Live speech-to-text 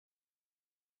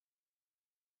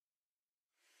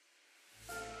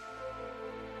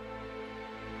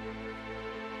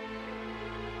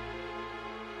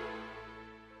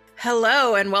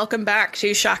Hello, and welcome back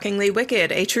to Shockingly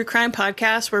Wicked, a true crime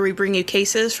podcast where we bring you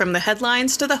cases from the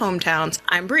headlines to the hometowns.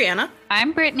 I'm Brianna.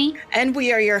 I'm Brittany. And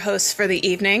we are your hosts for the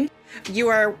evening. You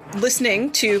are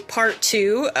listening to part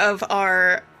 2 of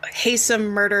our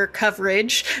Haysom murder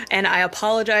coverage, and I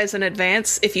apologize in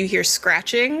advance if you hear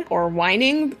scratching or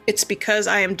whining. It's because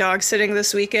I am dog sitting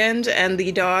this weekend, and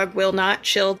the dog will not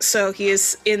chill, so he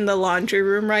is in the laundry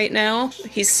room right now.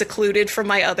 He's secluded from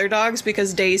my other dogs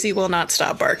because Daisy will not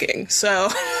stop barking, so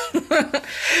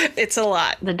it's a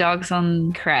lot. The dog's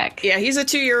on crack. Yeah, he's a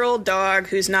 2-year-old dog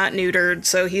who's not neutered,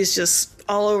 so he's just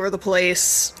all over the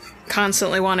place,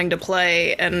 constantly wanting to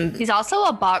play. And he's also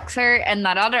a boxer, and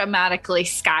that automatically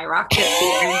skyrockets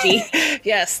the energy.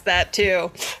 Yes, that too.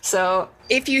 So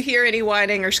if you hear any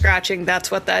whining or scratching,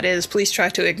 that's what that is. Please try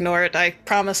to ignore it. I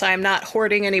promise I am not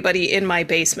hoarding anybody in my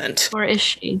basement. Or is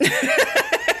she?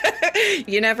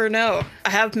 You never know. I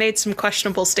have made some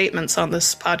questionable statements on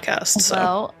this podcast. So.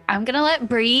 Well, I'm going to let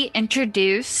Bree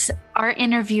introduce our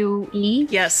interviewee.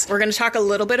 Yes, we're going to talk a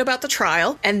little bit about the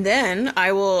trial, and then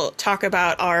I will talk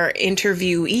about our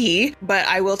interviewee. But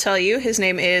I will tell you, his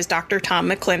name is Dr. Tom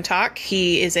McClintock.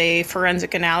 He is a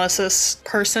forensic analysis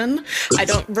person. I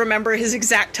don't remember his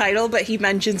exact title, but he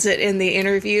mentions it in the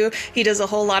interview. He does a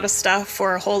whole lot of stuff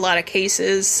for a whole lot of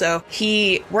cases. So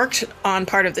he worked on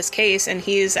part of this case, and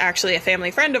he is actually a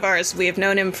family friend of ours. We have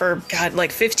known him for,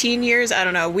 like 15 years. I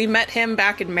don't know. We met him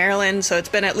back in Maryland, so it's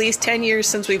been at least 10 years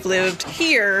since we've lived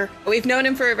here. We've known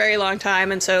him for a very long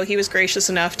time, and so he was gracious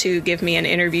enough to give me an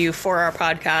interview for our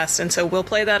podcast, and so we'll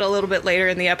play that a little bit later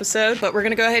in the episode, but we're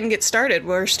going to go ahead and get started.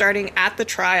 We're starting at the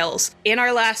trials. In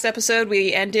our last episode,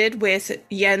 we ended with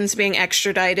Jens being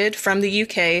extradited from the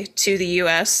UK to the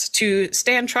US to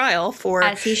stand trial for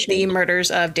the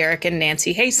murders of Derek and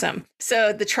Nancy Haysom.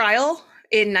 So the trial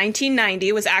in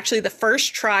 1990 was actually the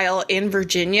first trial in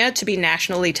Virginia to be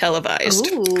nationally televised.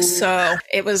 Ooh, so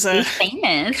it was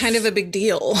famous. Kind of a big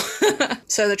deal.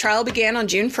 So the trial began on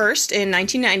June 1st in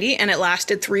 1990, and it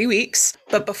lasted 3 weeks.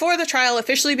 But before the trial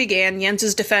officially began,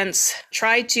 Jens's defense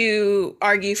tried to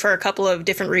argue for a couple of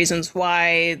different reasons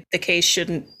why the case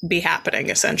shouldn't be happening,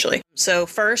 essentially. So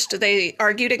first, they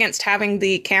argued against having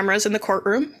the cameras in the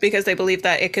courtroom because they believed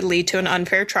that it could lead to an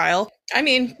unfair trial. I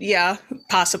mean, yeah,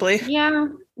 possibly. Yeah.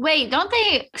 Wait, don't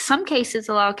they? Some cases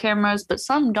allow cameras, but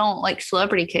some don't, like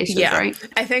celebrity cases, right?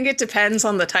 I think it depends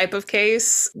on the type of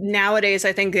case. Nowadays,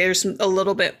 I think there's a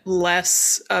little bit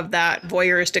less of that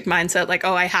voyeuristic mindset, like,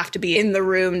 oh, I have to be in the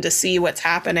room to see what's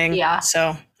happening. Yeah.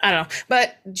 So I don't know.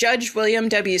 But Judge William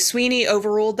W. Sweeney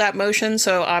overruled that motion,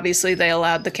 so obviously they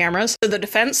allowed the cameras. So the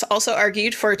defense also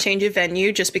argued for a change of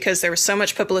venue just because there was so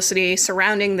much publicity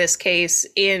surrounding this case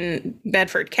in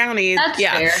Bedford County. That's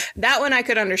fair. That one I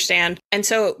could understand. And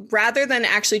so rather than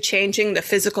actually changing the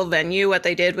physical venue, what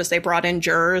they did was they brought in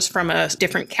jurors from a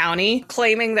different county,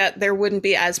 claiming that there wouldn't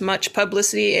be as much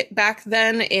publicity back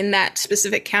then in that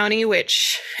specific county,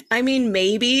 which, I mean,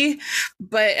 maybe,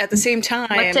 but at the same time...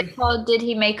 What's it called? Did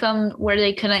he make them where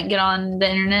they couldn't get on the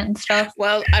internet and stuff?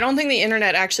 Well, I don't think the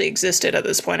internet actually existed at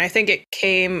this point. I think it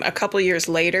came a couple years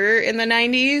later in the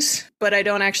 90s, but I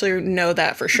don't actually know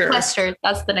that for sure. Sequestered,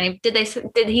 that's the name. Did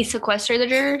he sequester the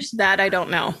jurors? That I don't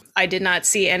know. I did not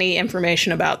see any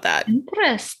information about that.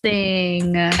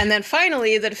 Interesting. And then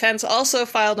finally, the defense also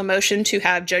filed a motion to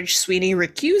have Judge Sweeney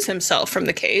recuse himself from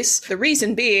the case. The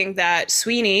reason being that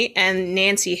Sweeney and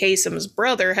Nancy Haysom's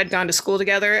brother had gone to school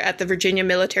together at the Virginia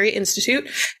Military Institute,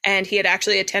 and he had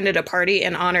actually attended a party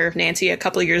in honor of Nancy a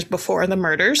couple of years before the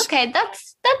murders. Okay,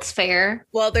 that's fair.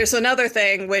 Well, there's another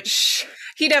thing which...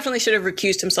 He definitely should have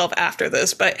recused himself after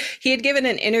this, but he had given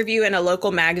an interview in a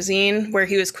local magazine where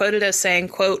he was quoted as saying,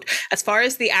 quote, "As far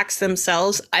as the acts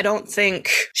themselves, I don't think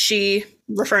she,"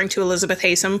 referring to Elizabeth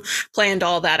Haysom, "planned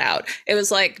all that out. It was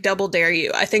like, double dare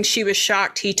you. I think she was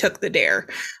shocked he took the dare."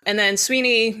 And then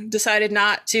Sweeney decided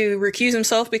not to recuse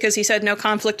himself because he said no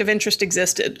conflict of interest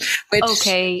existed. Which,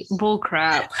 okay,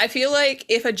 bullcrap. I feel like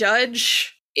if a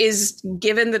judge is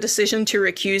given the decision to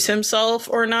recuse himself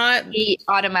or not, he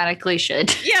automatically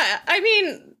should. Yeah, I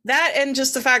mean, that and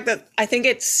just the fact that I think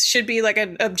it should be like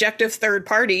an objective third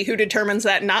party who determines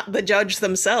that, not the judge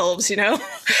themselves, you know?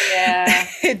 Yeah.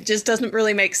 It just doesn't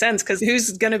really make sense because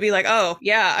who's going to be like, oh,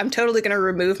 yeah, I'm totally going to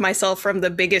remove myself from the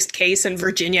biggest case in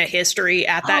Virginia history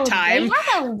at that time. They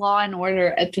had a Law and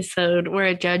Order episode where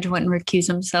a judge wouldn't recuse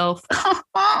himself.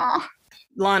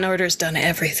 Law and Order's done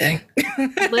everything.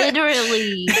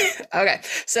 Literally. Okay,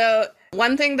 so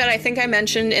One thing that I think I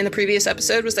mentioned in the previous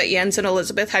episode was that Jens and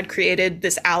Elizabeth had created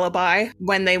this alibi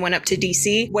when they went up to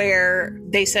DC, where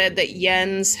they said that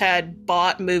Jens had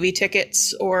bought movie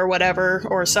tickets or whatever,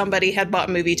 or somebody had bought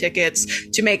movie tickets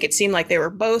to make it seem like they were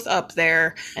both up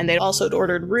there. And they'd also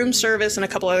ordered room service and a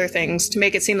couple other things to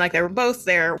make it seem like they were both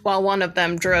there, while one of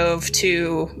them drove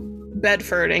to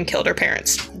Bedford and killed her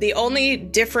parents. The only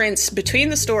difference between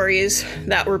the stories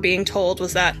that were being told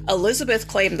was that Elizabeth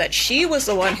claimed that she was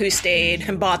the one who stayed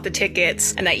and bought the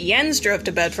tickets, and that Jens drove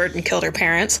to Bedford and killed her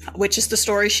parents, which is the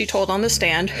story she told on the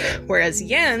stand, whereas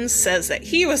Jens says that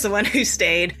he was the one who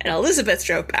stayed and Elizabeth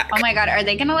drove back. Oh my God, are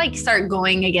they gonna like start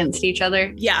going against each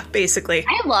other? Yeah, basically.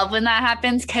 I love when that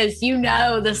happens because you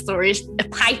know the story's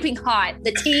piping hot.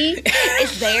 The tea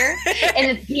is there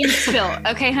and it's being spilled.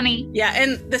 Okay, honey? Yeah,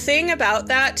 and the thing about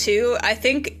that too, I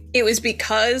think it was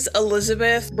because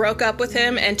Elizabeth broke up with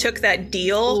him and took that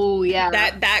deal. Oh, yeah.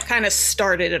 That kind of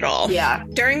started it all. Yeah.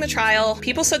 During the trial,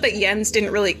 people said that Jens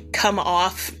didn't really come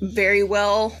off very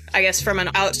well. I guess from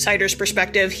an outsider's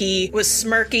perspective, he was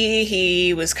smirky.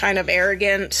 He was kind of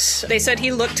arrogant. They said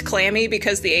he looked clammy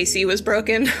because the AC was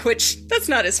broken, which that's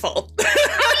not his fault.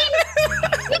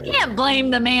 You can't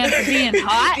blame the man for being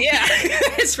hot. Yeah,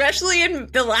 especially in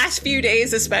the last few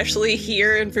days, especially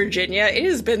here in Virginia, it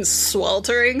has been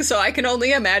sweltering, so I can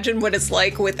only imagine what it's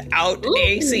like without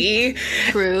AC.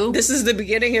 True. This is the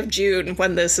beginning of June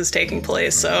when this is taking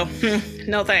place, so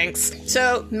no thanks.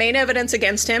 So, main evidence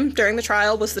against him during the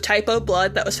trial was the type of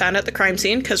blood that was found at the crime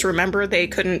scene, because remember, they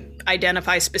couldn't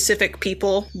identify specific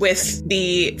people with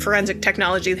the forensic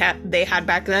technology that they had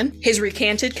back then. His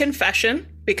recanted confession,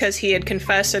 because he had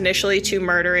confessed initially to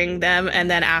murdering them, and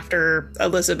then after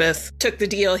Elizabeth took the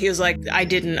deal, he was like, I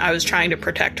didn't, I was trying to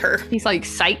protect her. He's like,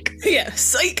 psych. Yeah,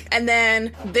 psych. And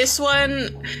then this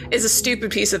one is a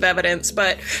stupid piece of evidence,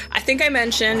 but I think I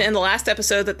mentioned in the last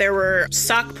episode that there were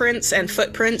sock prints and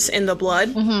footprints in the blood.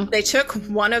 Mm-hmm. They took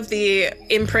one of the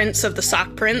imprints of the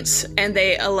sock prints and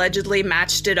they allegedly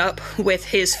matched it up with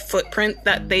his footprint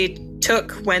that they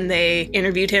took when they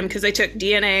interviewed him, because they took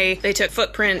DNA, they took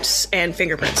footprints and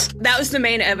fingerprints. That was the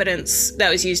main evidence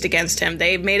that was used against him.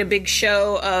 They made a big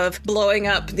show of blowing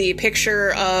up the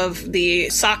picture of the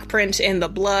sock print in the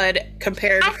blood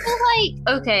compared. I feel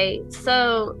like, okay,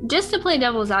 so just to play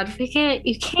devil's advocate,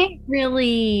 you can't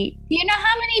really, you know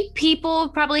how many people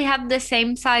probably have the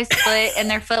same size foot and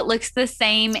their foot looks the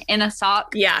same in a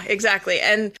sock? Yeah, exactly.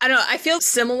 And I don't know, I feel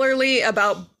similarly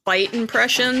about bite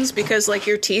impressions, because like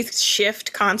your teeth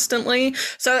shift constantly.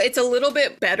 So it's a little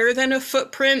bit better than a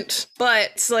footprint,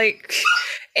 but it's like,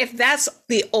 if that's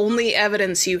the only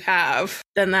evidence you have,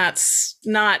 then that's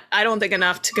not, I don't think,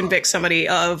 enough to convict somebody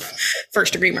of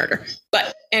first degree murder.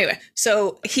 But anyway,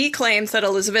 so he claims that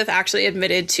Elizabeth actually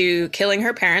admitted to killing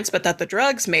her parents, but that the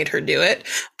drugs made her do it.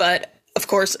 But of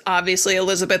course, obviously,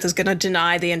 Elizabeth is going to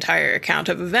deny the entire account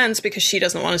of events because she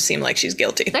doesn't want to seem like she's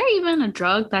guilty. Is there even a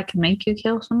drug that can make you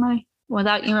kill somebody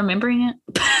without you remembering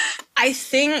it? I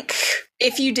think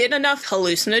if you did enough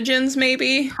hallucinogens,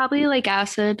 maybe. Probably like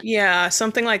acid. Yeah,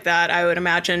 something like that, I would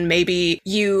imagine. Maybe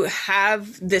you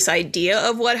have this idea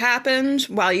of what happened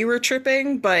while you were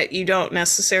tripping, but you don't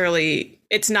necessarily...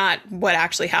 It's not what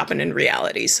actually happened in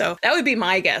reality. So that would be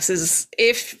my guess, is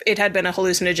if it had been a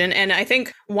hallucinogen. And I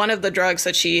think one of the drugs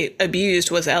that she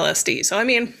abused was LSD. So, I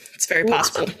mean, it's very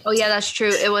possible. Oh, yeah, that's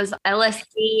true. It was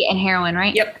LSD and heroin,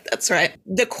 right? Yep, that's right.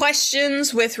 The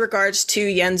questions with regards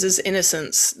to Jens's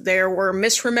innocence, there were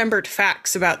misremembered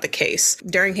facts about the case.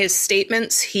 During his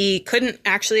statements, he couldn't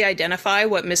actually identify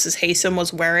what Mrs. Haysom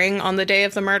was wearing on the day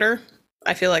of the murder.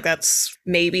 I feel like that's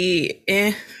maybe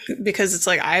because it's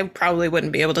like I probably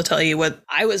wouldn't be able to tell you what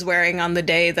I was wearing on the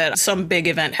day that some big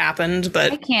event happened,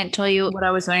 but I can't tell you what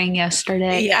I was wearing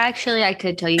yesterday. Yeah. Actually, I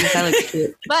could tell you because I look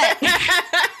cute. But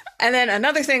and then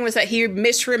another thing was that he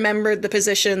misremembered the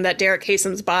position that Derek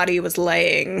Haysom's body was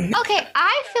laying. Okay,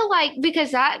 I feel like, because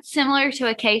that's similar to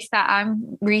a case that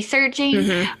I'm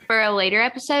researching for a later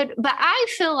episode, but I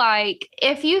feel like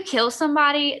if you kill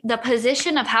somebody, the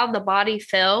position of how the body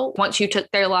fell once you took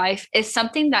their life is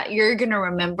something that you're going to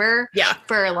remember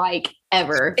for like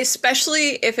ever.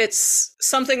 Especially if it's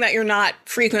something that you're not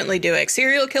frequently doing.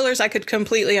 Serial killers, I could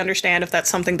completely understand if that's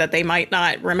something that they might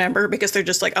not remember because they're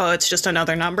just like, oh, it's just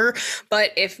another number.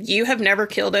 But if you have never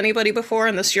killed anybody before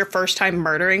and this is your first time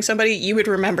murdering somebody, you would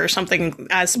remember something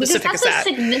as specific as that. That's a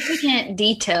significant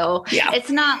detail. Yeah. It's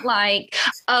not like,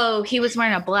 oh, he was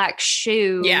wearing a black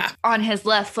shoe on his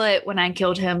left foot when I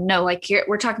killed him. No, like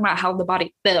we're talking about how the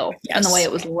body fell and the way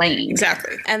it was laying.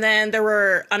 Exactly. And then there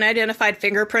were unidentified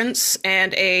fingerprints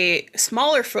and a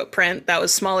smaller footprint that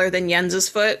was smaller than Jens's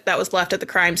foot that was left at the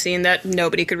crime scene that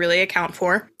nobody could really account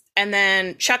for. And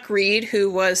then Chuck Reed,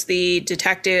 who was the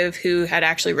detective who had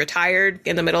actually retired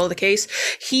in the middle of the case,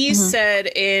 he said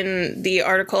in the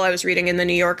article I was reading in the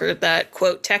New Yorker that,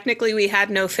 quote, technically we had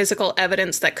no physical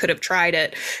evidence that could have tried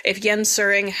it. If Jens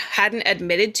Suring hadn't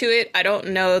admitted to it, I don't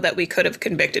know that we could have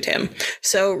convicted him.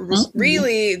 So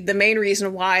really, the main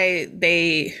reason why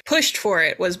they pushed for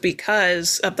it was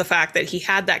because of the fact that he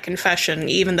had that confession,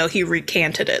 even though he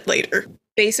recanted it later.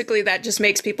 Basically, that just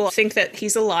makes people think that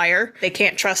he's a liar. They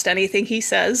can't trust anything he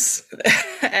says.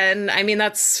 And I mean,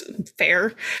 that's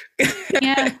fair.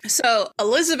 Yeah. So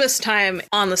Elizabeth's time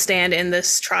on the stand in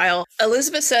this trial,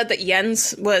 Elizabeth said that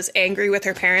Jens was angry with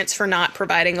her parents for not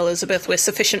providing Elizabeth with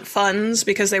sufficient funds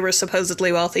because they were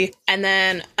supposedly wealthy. And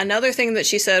then another thing that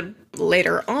she said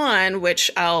later on, which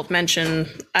I'll mention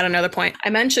at another point, I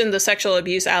mentioned the sexual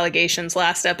abuse allegations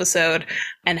last episode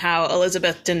and how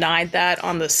Elizabeth denied that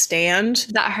on the stand.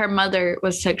 That her mother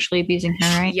was sexually abusing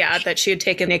her, right? Yeah, that she had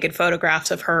taken naked photographs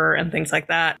of her and things like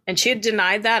that. And she had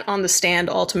denied that on the stand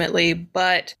ultimately.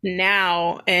 But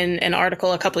now, in an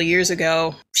article a couple of years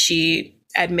ago, she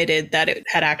admitted that it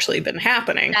had actually been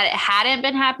happening. That it hadn't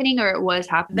been happening, or it was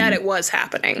happening? That it was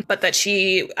happening, but that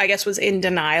she, I guess, was in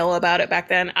denial about it back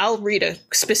then. I'll read a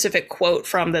specific quote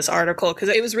from this article because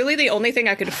it was really the only thing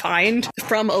I could find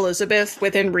from Elizabeth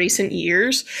within recent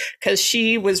years, because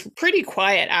she was pretty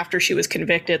quiet after she was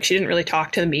convicted. She didn't really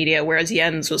talk to the media, whereas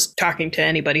Jens was talking to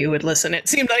anybody who would listen, it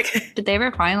seemed like. Did they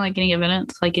ever find like any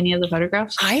evidence, like any of the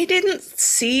photographs? I didn't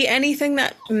see anything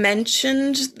that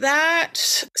mentioned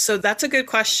that. So that's a good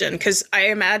question, because I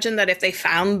imagine that if they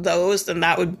found those, then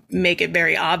that would make it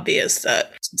very obvious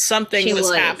that something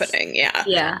was happening. Yeah.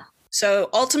 Yeah. So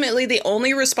ultimately, the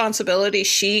only responsibility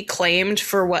she claimed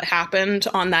for what happened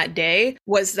on that day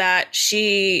was that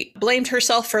she blamed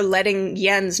herself for letting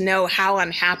Jens know how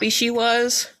unhappy she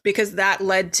was, because that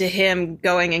led to him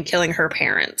going and killing her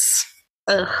parents.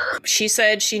 Ugh. She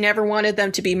said she never wanted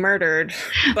them to be murdered,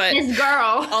 but This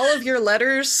girl. all of your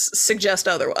letters suggest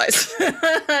otherwise.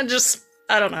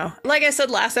 I don't know. Like I said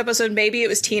last episode, maybe it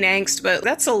was teen angst, but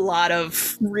that's a lot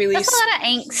of really... That's a lot of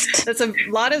angst. That's a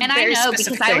lot of and very I know,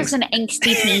 specific because things. I was an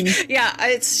angsty teen. Yeah,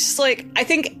 it's just like, I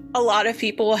think a lot of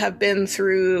people have been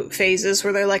through phases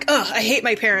where they're like, oh, I hate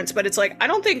my parents. But it's like, I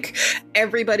don't think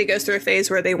everybody goes through a phase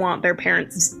where they want their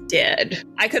parents dead.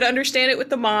 I could understand it with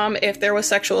the mom if there was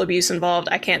sexual abuse involved.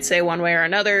 I can't say one way or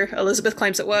another. Elizabeth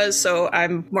claims it was, so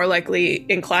I'm more likely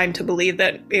inclined to believe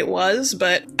that it was,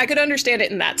 but I could understand it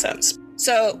in that sense.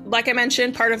 So, like I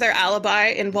mentioned, part of their alibi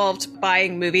involved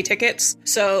buying movie tickets.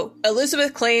 So,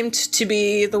 Elizabeth claimed to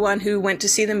be the one who went to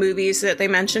see the movies that they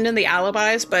mentioned in the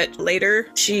alibis, but later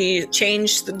she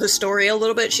changed the story a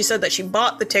little bit. She said that she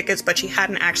bought the tickets, but she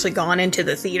hadn't actually gone into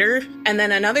the theater. And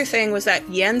then another thing was that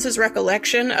Jens's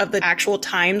recollection of the actual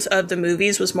times of the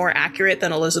movies was more accurate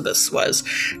than Elizabeth's was.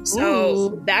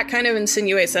 So, that kind of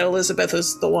insinuates that Elizabeth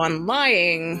was the one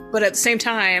lying, but at the same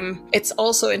time, it's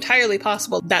also entirely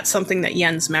possible that's something that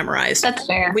Jens memorized. That's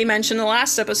fair. We mentioned in the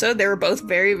last episode, they were both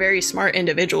very, very smart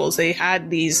individuals. They had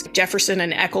these Jefferson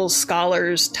and Eccles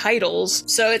Scholars titles.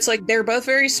 So it's like they're both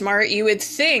very smart. You would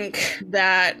think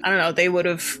that, I don't know, they would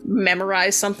have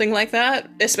memorized something like that,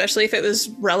 especially if it was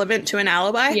relevant to an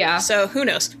alibi. Yeah. So who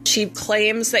knows? She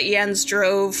claims that Jens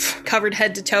drove covered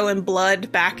head to toe in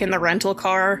blood back in the rental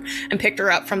car and picked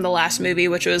her up from the last movie,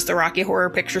 which was the Rocky Horror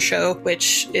Picture Show,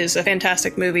 which is a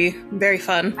fantastic movie. Very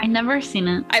fun. I've never seen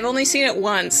it. I've only seen it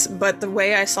once, but the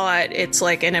way I saw it, it's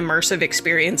like an immersive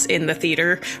experience in the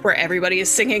theater where everybody is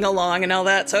singing along and all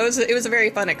that. So it was a very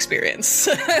fun experience.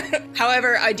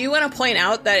 However, I do want to point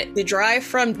out that the drive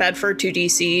from Bedford to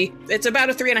DC, it's about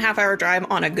a 3.5 hour drive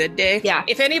on a good day. Yeah.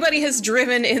 If anybody has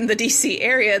driven in the DC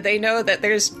area, they know that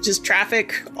there's just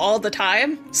traffic all the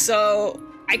time. So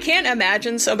I can't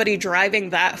imagine somebody driving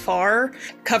that far,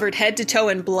 covered head to toe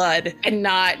in blood, and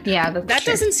not... Yeah, that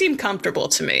doesn't seem comfortable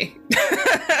to me,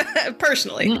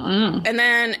 personally. Mm-mm. And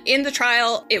then in the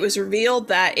trial, it was revealed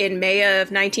that in May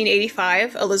of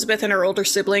 1985, Elizabeth and her older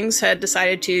siblings had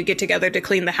decided to get together to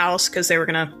clean the house because they were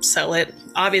going to sell it.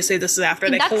 Obviously, this is after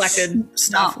they collected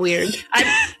stuff. Not weird.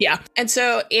 Yeah. And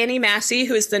so Annie Massey,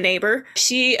 who is the neighbor,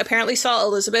 she apparently saw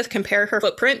Elizabeth compare her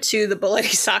footprint to the bloody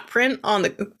sock print on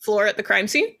the floor at the crime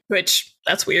scene, which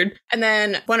that's weird. And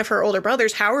then one of her older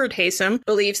brothers, Howard Haysom,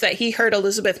 believes that he heard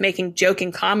Elizabeth making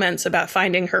joking comments about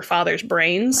finding her father's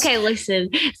brains. Okay, listen.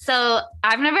 So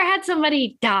I've never had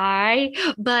somebody die,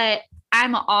 but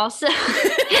I'm also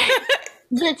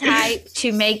the type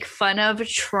to make fun of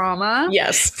trauma.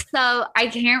 Yes. So I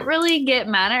can't really get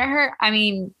mad at her. I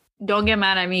mean, don't get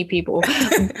mad at me, people.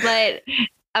 But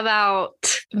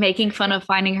about making fun of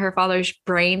finding her father's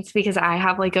brains because I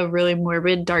have like a really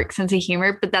morbid, dark sense of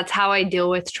humor, but that's how I deal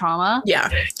with trauma. Yeah.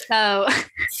 So,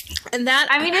 and that,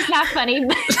 I mean, it's not funny,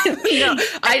 but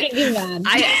I get you mad.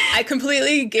 I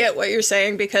completely get what you're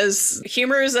saying because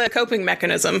humor is a coping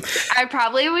mechanism. I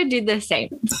probably would do the same.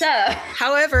 So,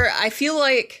 however, I feel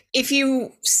like if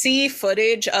you see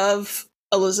footage of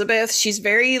Elizabeth, she's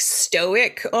very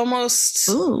stoic almost.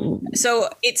 Ooh. So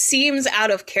it seems out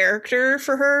of character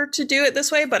for her to do it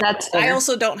this way, but I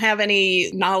also don't have any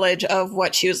knowledge of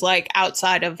what she was like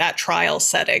outside of that trial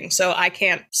setting. So I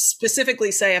can't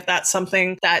specifically say if that's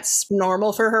something that's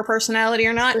normal for her personality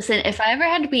or not. Listen, if I ever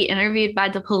had to be interviewed by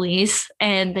the police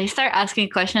and they start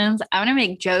asking questions, I'm going to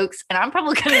make jokes and I'm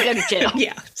probably going to go to jail.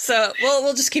 Yeah. So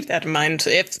we'll just keep that in mind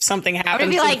if something happens. I'm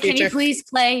going to be like, can you please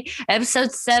play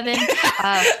episode 7?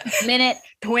 Minute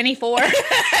 24.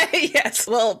 Yes.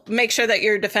 Well, make sure that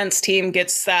your defense team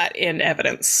gets that in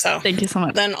evidence. So thank you so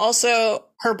much. Then also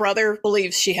her brother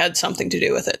believes she had something to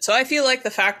do with it. So I feel like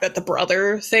the fact that the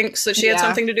brother thinks that she had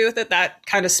something to do with it, that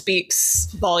kind of speaks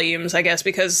volumes, I guess,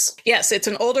 because yes, it's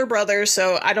an older brother.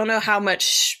 So I don't know how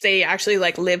much they actually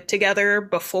like lived together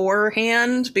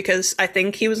beforehand, because I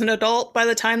think he was an adult by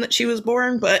the time that she was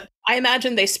born, but I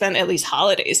imagine they spent at least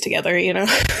holidays together, you know?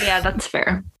 Yeah, that's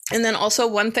fair. And then also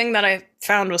one thing that I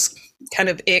found was kind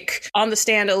of ick. On the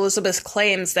stand, Elizabeth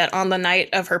claims that on the night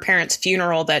of her parents'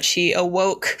 funeral that she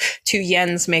awoke to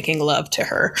Jens making love to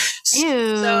her.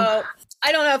 Ew. So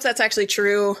I don't know if that's actually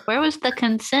true. Where was the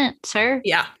consent, sir?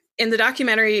 Yeah. In the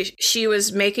documentary, she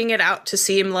was making it out to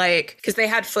seem like, because they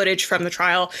had footage from the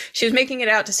trial, she was making it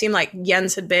out to seem like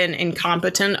Jens had been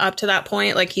incompetent up to that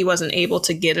point. Like he wasn't able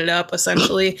to get it up,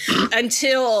 essentially,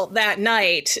 until that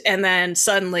night. And then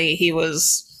suddenly he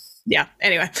was... Yeah.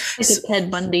 Anyway, like a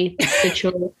Ted Bundy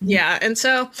situation. Yeah. And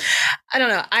so I don't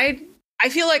know. I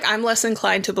feel like I'm less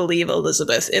inclined to believe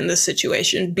Elizabeth in this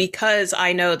situation because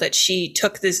I know that she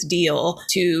took this deal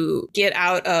to get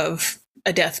out of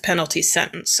a death penalty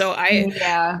sentence. So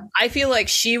I feel like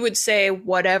she would say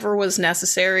whatever was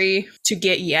necessary to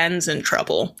get Jens in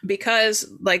trouble,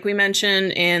 because like we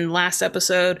mentioned in last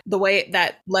episode, the way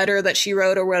that letter that she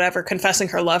wrote or whatever, confessing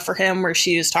her love for him, where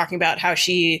she was talking about how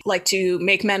she liked to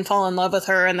make men fall in love with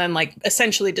her and then like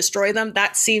essentially destroy them.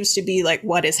 That seems to be like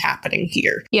what is happening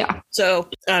here. Yeah. So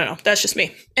I don't know. That's just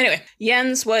me. Anyway,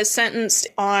 Jens was sentenced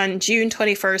on June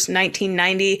 21st,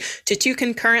 1990 to 2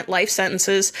 concurrent life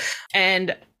sentences.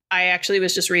 And I actually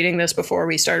was just reading this before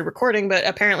we started recording, but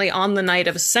apparently on the night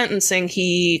of sentencing,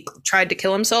 he tried to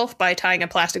kill himself by tying a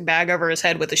plastic bag over his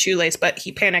head with a shoelace, but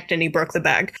he panicked and he broke the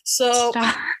bag. So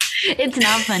stop. It's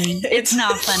not funny. It's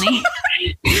not funny.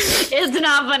 It's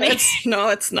not funny. No,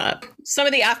 it's not. Some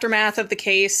of the aftermath of the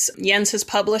case, Jens has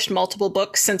published multiple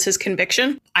books since his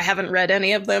conviction. I haven't read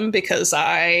any of them because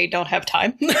I don't have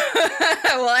time.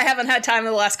 Well, I haven't had time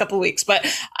in the last couple of weeks, but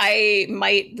I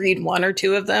might read 1 or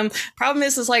 2 of them. Problem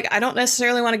is like, I don't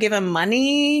necessarily want to give him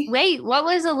money. Wait, what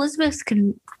was Elizabeth's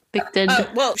convicted?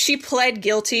 Well, she pled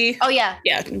guilty. Oh, yeah.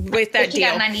 Yeah, with that she deal.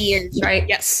 got 90 years, right?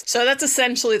 Yes. So that's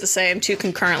essentially the same, 2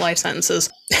 concurrent life sentences.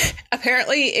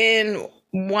 Apparently in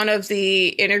one of the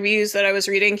interviews that I was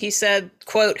reading, he said,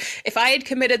 quote, "If I had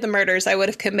committed the murders, I would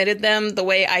have committed them the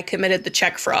way I committed the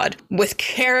check fraud, with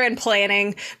care and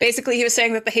planning." Basically, he was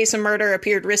saying that the Haysom murder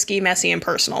appeared risky, messy, and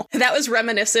personal. That was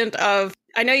reminiscent of,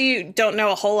 I know you don't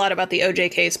know a whole lot about the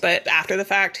OJ case, but after the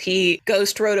fact, he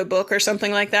ghost wrote a book or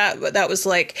something like that. But that was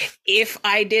like, if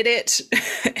I did it,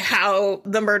 how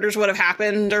the murders would have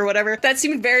happened or whatever. That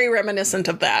seemed very reminiscent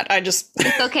of that. It's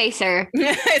okay, sir.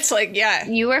 It's like, yeah.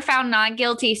 You were found not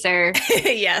guilty, sir.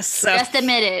 Yes. So just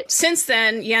admit it. Since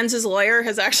then, Jens's lawyer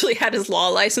has actually had his law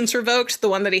license revoked, the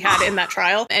one that he had in that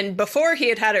trial. And before he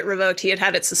had it revoked, he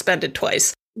had it suspended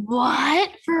twice.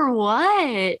 What? For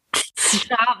what?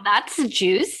 Stop. That's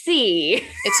juicy.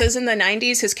 It says in the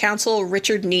 90s, his counsel,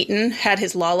 Richard Neaton, had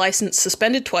his law license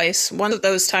suspended twice. One of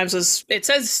those times was, it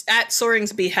says, at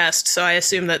Soring's behest, so I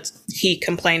assume that he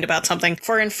complained about something,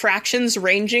 for infractions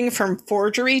ranging from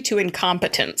forgery to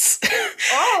incompetence.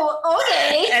 Oh,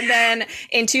 okay. And then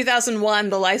in 2001,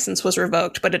 the license was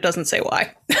revoked, but it doesn't say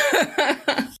why.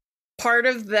 Part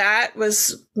of that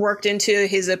was worked into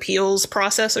his appeals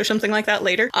process or something like that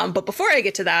later. But before I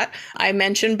get to that, I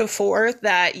mentioned before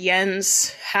that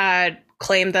Jens had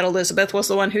claimed that Elizabeth was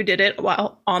the one who did it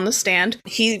while on the stand.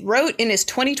 He wrote in his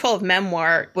 2012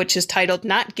 memoir, which is titled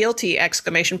 "Not Guilty!"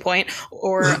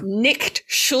 or "Nicht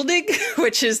schuldig,"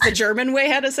 which is the German way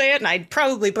how to say it, and I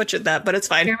probably butchered that, but it's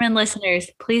fine. German listeners,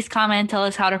 please comment and tell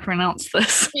us how to pronounce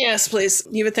this. Yes, please.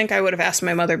 You would think I would have asked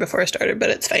my mother before I started, but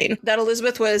it's fine. That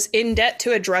Elizabeth was in debt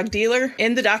to a drug dealer.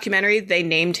 In the documentary, they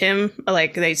named him,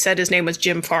 like they said his name was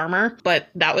Jim Farmer, but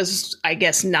that was, I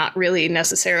guess, not really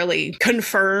necessarily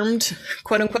confirmed,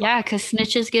 quote unquote. Yeah, because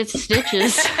snitches get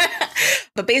stitches.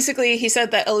 But basically, he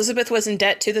said that Elizabeth was in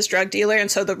debt to this drug dealer, and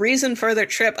so the reason for their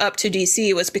trip up to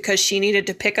D.C. was because she needed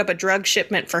to pick up a drug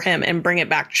shipment for him and bring it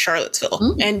back to Charlottesville.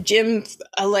 Mm. And Jim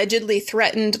allegedly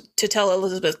threatened to tell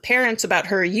Elizabeth's parents about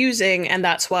her using, and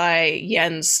that's why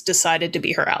Jens decided to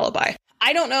be her alibi.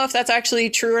 I don't know if that's actually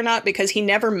true or not, because he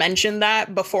never mentioned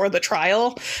that before the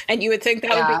trial, and you would think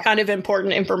that would be kind of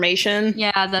important information.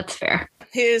 Yeah, that's fair.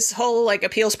 His whole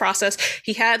appeals process,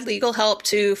 he had legal help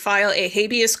to file a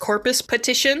habeas corpus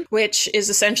petition, which is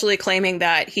essentially claiming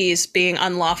that he's being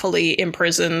unlawfully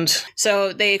imprisoned.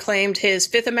 So they claimed his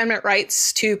Fifth Amendment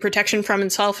rights to protection from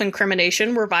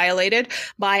self-incrimination were violated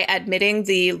by admitting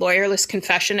the lawyerless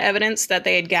confession evidence that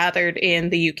they had gathered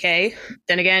in the UK.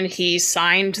 Then again, he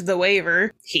signed the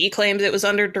waiver. He claimed it was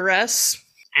under duress.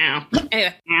 Ow.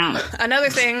 Anyway, another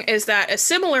thing is that a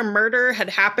similar murder had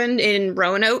happened in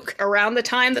Roanoke around the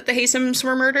time that the Haysoms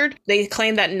were murdered. They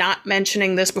claimed that not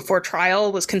mentioning this before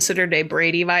trial was considered a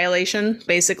Brady violation.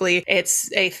 Basically,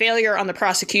 it's a failure on the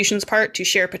prosecution's part to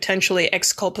share potentially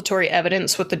exculpatory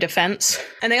evidence with the defense.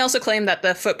 And they also claimed that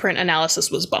the footprint analysis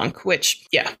was bunk, which,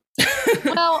 yeah.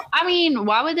 Well, I mean,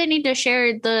 why would they need to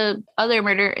share the other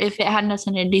murder if it had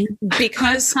nothing to do?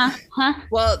 Because,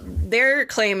 well, they're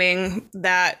claiming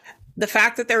that the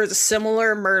fact that there was a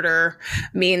similar murder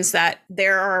means that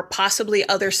there are possibly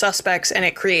other suspects and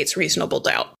it creates reasonable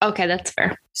doubt. Okay, that's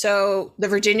fair. So the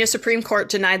Virginia Supreme Court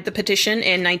denied the petition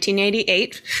in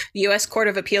 1988. The U.S. Court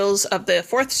of Appeals of the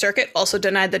Fourth Circuit also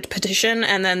denied the petition,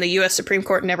 and then the U.S. Supreme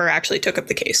Court never actually took up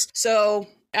the case. So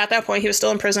at that point, he was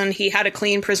still in prison. He had a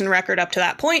clean prison record up to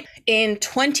that point. In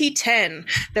 2010,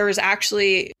 there was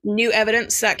actually new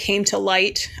evidence that came to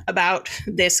light about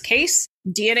this case.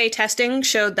 DNA testing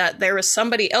showed that there was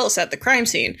somebody else at the crime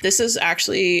scene. This is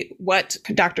actually what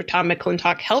Dr. Tom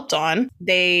McClintock helped on.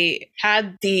 They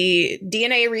had the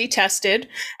DNA retested,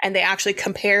 and they actually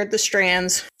compared the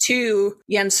strands to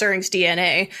Jens Søring's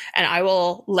DNA. And I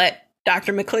will let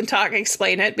Dr. McClintock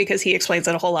explain it, because he explains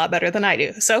it a whole lot better than I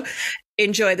do. So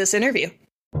enjoy this interview.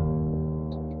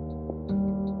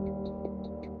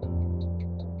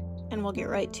 And we'll get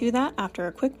right to that after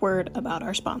a quick word about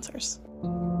our sponsors.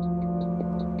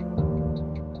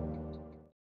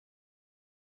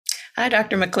 Hi,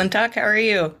 Dr. McClintock. How are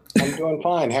you? I'm doing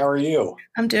fine. How are you?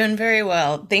 I'm doing very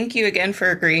well. Thank you again for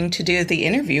agreeing to do the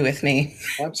interview with me.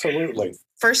 Absolutely.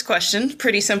 First question,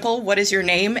 pretty simple. What is your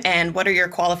name and what are your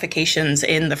qualifications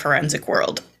in the forensic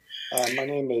world? My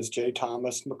name is J.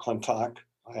 Thomas McClintock.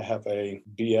 I have a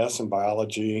BS in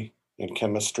biology and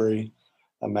chemistry,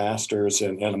 a master's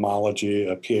in entomology,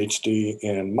 a PhD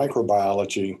in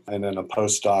microbiology, and then a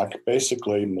postdoc,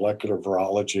 basically molecular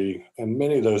virology. And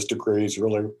many of those degrees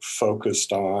really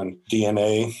focused on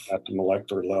DNA at the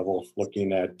molecular level,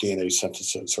 looking at DNA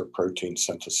synthesis or protein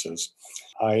synthesis.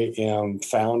 I am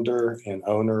founder and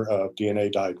owner of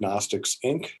DNA Diagnostics,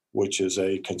 Inc., which is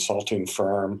a consulting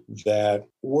firm that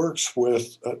works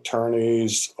with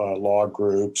attorneys, law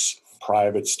groups,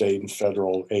 private, state, and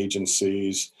federal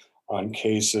agencies on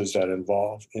cases that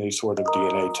involve any sort of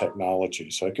DNA technology.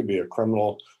 So it could be a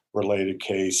criminal-related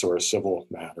case or a civil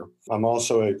matter. I'm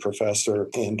also a professor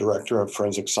and director of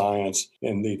forensic science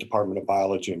in the Department of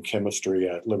Biology and Chemistry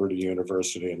at Liberty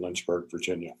University in Lynchburg,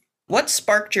 Virginia. What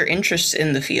sparked your interest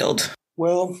in the field?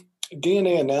 Well,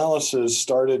 DNA analysis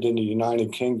started in the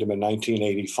United Kingdom in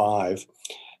 1985,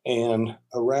 and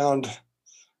around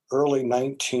early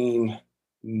 1990s,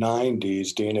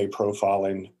 DNA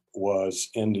profiling was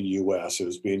in the U.S. It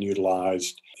was being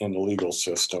utilized in the legal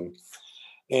system.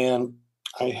 And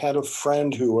I had a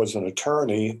friend who was an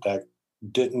attorney that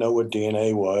didn't know what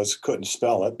DNA was, couldn't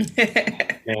spell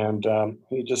it. And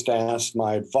he just asked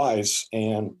my advice.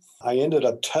 And I ended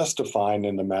up testifying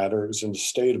in the matter. It was in the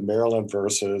state of Maryland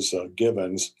versus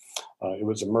Givens. It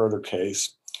was a murder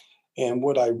case. And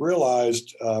what I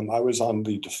realized, I was on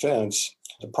the defense.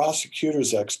 The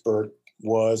prosecutor's expert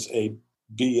was a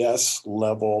BS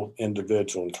level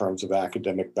individual in terms of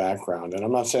academic background. And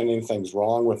I'm not saying anything's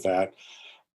wrong with that,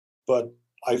 but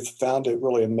I found it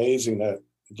really amazing that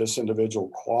this individual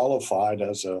qualified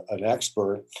as an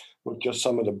expert with just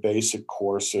some of the basic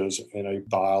courses in a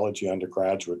biology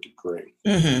undergraduate degree.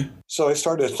 So I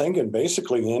started thinking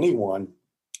basically anyone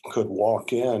could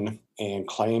walk in and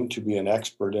claim to be an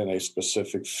expert in a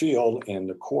specific field, and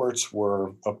the courts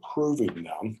were approving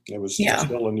them. It was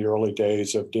still in the early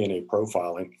days of DNA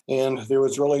profiling, and there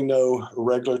was really no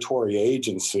regulatory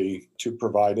agency to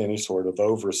provide any sort of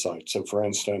oversight. So, for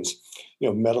instance,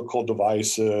 medical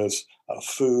devices,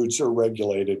 foods are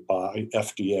regulated by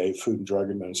FDA, Food and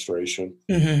Drug Administration.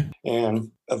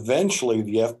 And eventually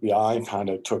the FBI kind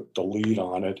of took the lead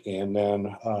on it, and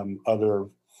then other,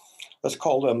 let's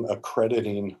call them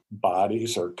accrediting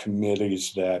bodies or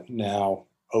committees that now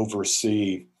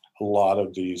oversee a lot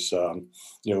of these,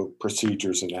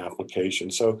 procedures and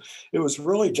applications. So it was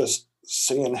really just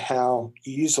seeing how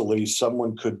easily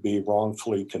someone could be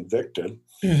wrongfully convicted,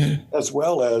 as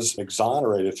well as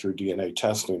exonerated through DNA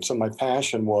testing. So my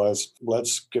passion was,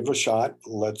 let's give it a shot.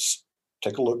 Let's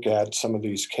take a look at some of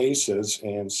these cases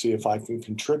and see if I can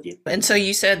contribute. And so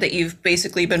you said that you've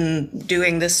basically been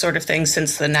doing this sort of thing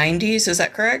since the 90s, is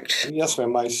that correct? Yes,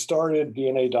 ma'am. I started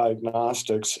DNA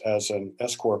Diagnostics as an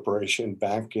S corporation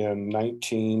back in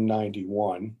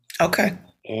 1991. Okay.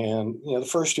 And, the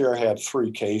first year I had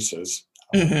 3 cases.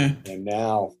 And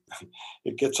now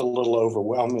it gets a little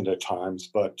overwhelming at times,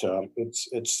 but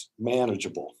it's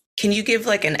manageable. Can you give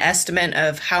like an estimate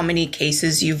of how many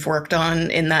cases you've worked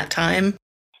on in that time?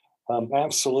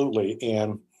 Absolutely.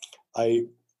 And I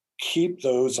keep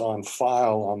those on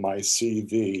file on my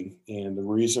CV. And the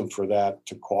reason for that,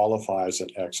 to qualify as an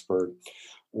expert,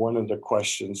 one of the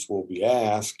questions will be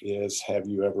asked is, have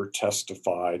you ever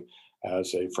testified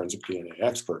as a forensic DNA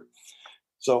expert?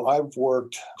 So I've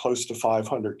worked close to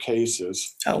 500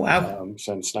 cases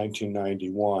since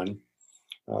 1991.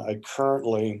 I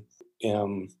currently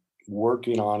am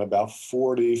working on about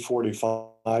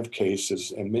 45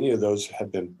 cases, and many of those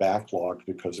have been backlogged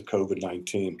because of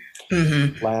COVID-19.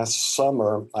 Last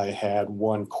summer, I had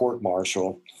 1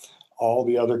 court-martial. All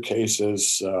the other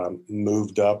cases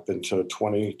moved up into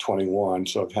 2021.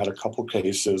 So I've had a couple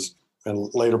cases in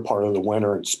the later part of the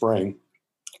winter and spring,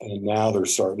 and now they're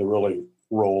starting to really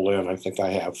roll in. I think I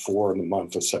have 4 in the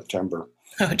month of September.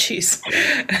 Oh, geez.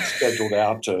 Scheduled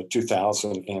out to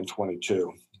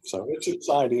 2022. So it's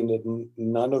exciting that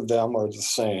none of them are the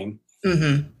same.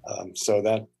 So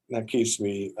that keeps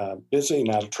me busy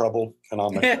and out of trouble and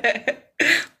on my feet.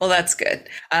 Well, that's good.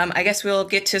 I guess we'll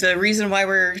get to the reason why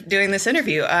we're doing this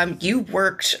interview. You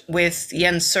worked with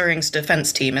Jens Søring's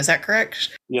defense team, is that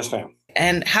correct? Yes, ma'am.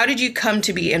 And how did you come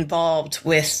to be involved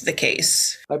with the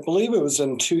case? I believe it was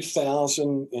in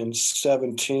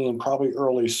 2017, probably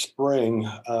early spring.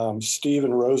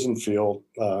 Stephen Rosenfield,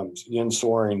 Jens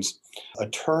Søring's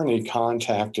attorney,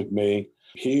 contacted me.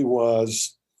 He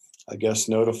was, I guess,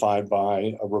 notified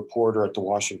by a reporter at the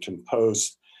Washington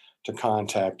Post to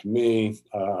contact me.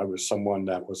 I was someone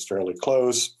that was fairly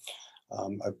close.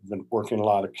 I've been working a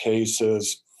lot of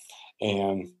cases.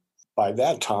 And by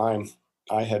that time,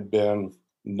 I had been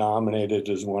nominated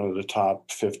as one of the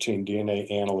top 15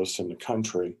 DNA analysts in the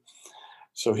country.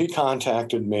 So he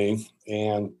contacted me,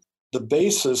 and the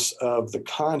basis of the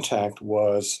contact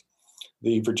was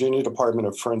the Virginia Department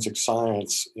of Forensic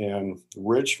Science in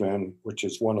Richmond, which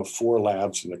is one of 4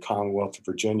 labs in the Commonwealth of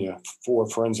Virginia, 4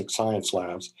 forensic science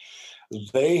labs.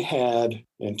 They had,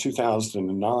 in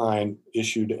 2009,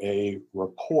 issued a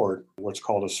report, what's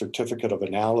called a certificate of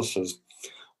analysis,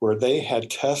 where they had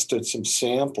tested some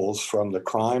samples from the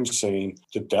crime scene,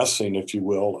 the death scene, if you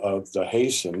will, of the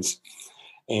Haysoms.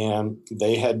 And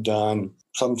they had done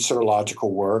some serological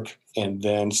work and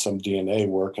then some DNA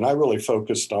work. And I really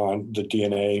focused on the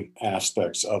DNA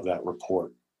aspects of that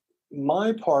report.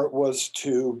 My part was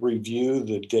to review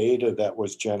the data that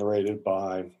was generated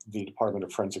by the Department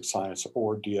of Forensic Science,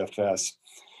 or DFS.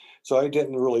 So I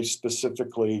didn't really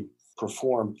specifically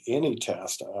perform any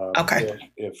test.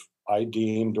 If I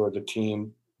deemed or the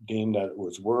team deemed that it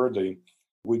was worthy,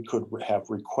 we could have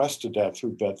requested that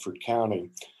through Bedford County.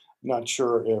 I'm not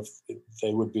sure if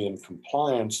they would be in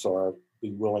compliance or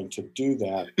be willing to do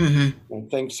that. I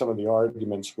think some of the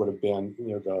arguments would have been,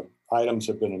 the items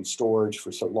have been in storage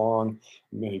for so long,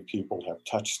 many people have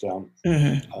touched them.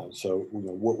 So,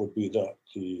 what would be the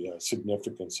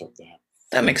significance of that?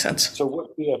 That makes sense. So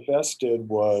what DFS did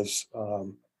was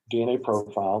DNA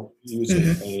profile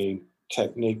using a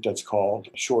technique that's called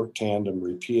short tandem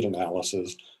repeat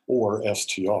analysis, or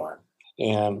STR.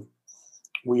 And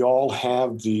we all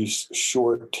have these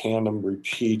short tandem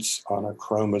repeats on our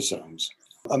chromosomes.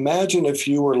 Imagine if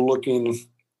you were looking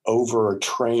over a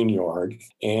train yard,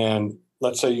 and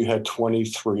let's say you had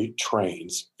 23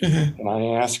 trains, and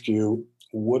I ask you,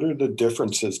 what are the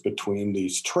differences between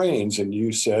these trains? And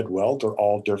you said, well, they're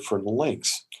all different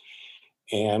lengths.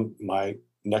 And my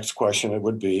next question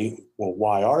would be, well,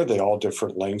 why are they all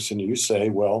different lengths? And you say,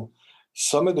 well,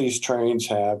 some of these trains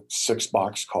have 6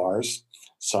 boxcars,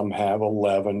 some have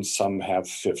 11, some have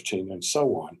 15, and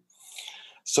so on.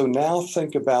 So now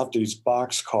think about these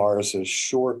boxcars as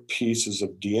short pieces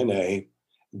of DNA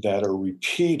that are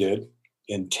repeated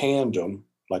in tandem,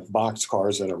 like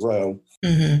boxcars in a row.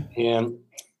 Mm-hmm. And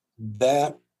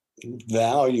that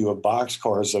value of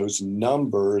boxcars, those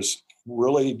numbers,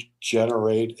 really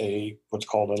generate what's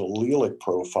called an allelic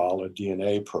profile, a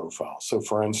DNA profile. So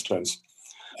for instance,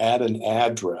 at an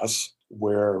address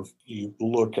where you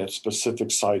look at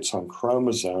specific sites on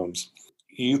chromosomes,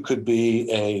 you could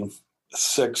be a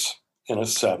 6 and a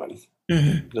 7.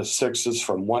 Mm-hmm. The 6 is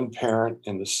from one parent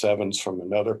and the 7's from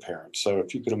another parent. So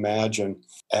if you could imagine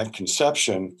at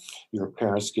conception, your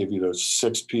parents give you those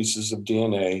 6 pieces of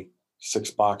DNA,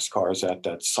 6 boxcars at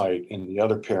that site, and the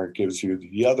other parent gives you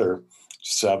the other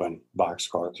 7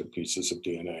 boxcars or pieces of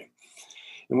DNA.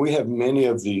 And we have many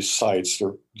of these sites.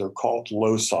 They're called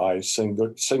loci.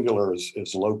 Singular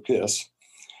is locus.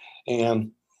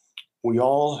 And we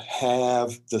all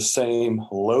have the same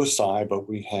loci, but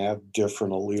we have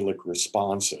different allelic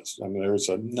responses. I mean, there's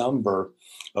a number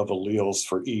of alleles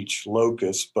for each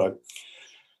locus, but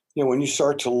when you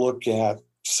start to look at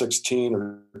 16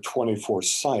 or 24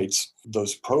 sites,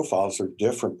 those profiles are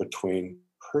different between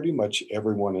pretty much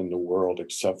everyone in the world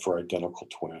except for identical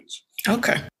twins.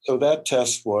 Okay. So that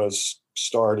test was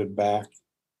started back,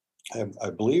 I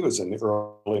believe it was in the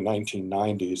early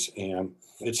 1990s, and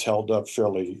it's held up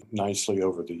fairly nicely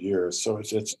over the years. So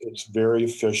it's very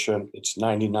efficient. It's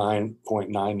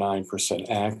 99.99%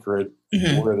 accurate.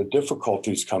 Mm-hmm. Where the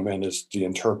difficulties come in is the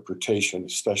interpretation,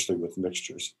 especially with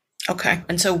mixtures. Okay.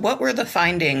 And so what were the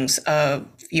findings of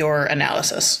your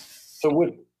analysis? So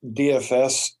what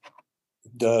DFS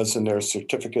does in their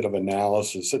certificate of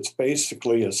analysis, it's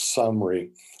basically a summary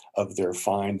of their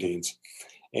findings.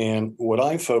 And what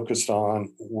I focused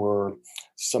on were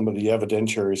some of the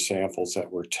evidentiary samples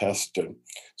that were tested.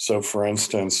 So for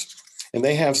instance, and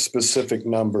they have specific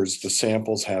numbers, the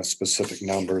samples have specific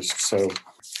numbers. So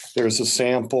there's a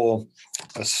sample,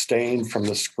 a stain from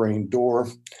the screen door,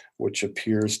 which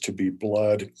appears to be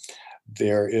blood.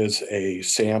 There is a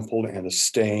sample and a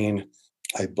stain.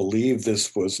 I believe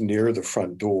this was near the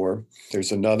front door.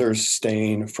 There's another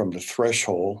stain from the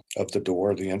threshold of the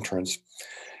door, the entrance.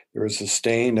 There was a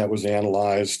stain that was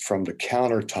analyzed from the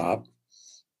countertop.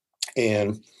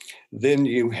 And then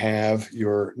you have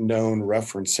your known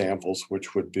reference samples,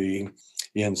 which would be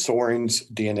Ian Soren's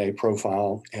DNA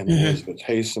profile and Elizabeth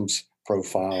Haysom's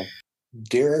profile.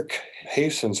 Derek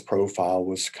Haysom's profile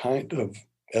was kind of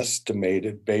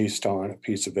estimated based on a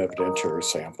piece of evidentiary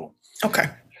sample. Okay.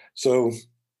 So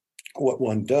what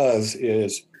one does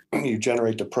is you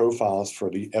generate the profiles for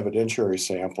the evidentiary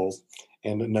samples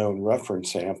and the known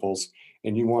reference samples,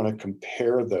 and you want to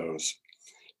compare those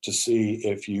to see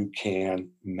if you can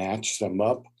match them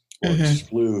up or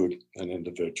exclude an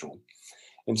individual.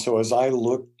 And so as I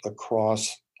looked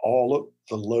across all of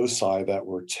the loci that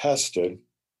were tested,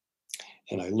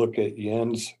 and I look at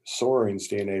Jens Soren's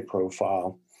DNA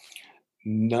profile,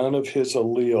 none of his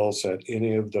alleles at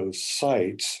any of those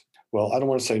sites, well, I don't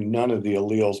want to say none of the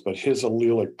alleles, but his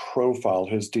allelic profile,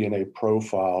 his DNA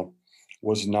profile,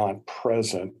 was not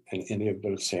present in any of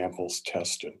those samples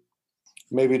tested.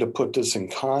 Maybe to put this in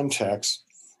context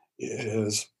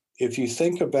is if you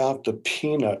think about the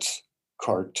Peanuts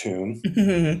cartoon,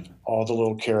 all the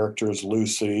little characters,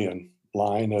 Lucy and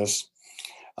Linus,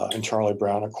 and Charlie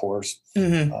Brown, of course,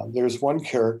 there's one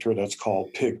character that's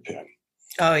called Pigpen.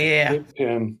 Oh, yeah.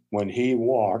 Pigpen, when he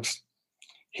walks,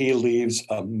 he leaves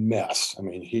a mess. I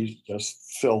mean, he's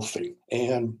just filthy.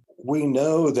 And we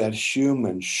know that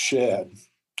humans shed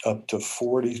up to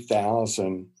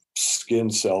 40,000 skin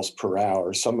cells per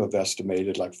hour. Some have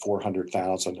estimated like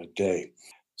 400,000 a day.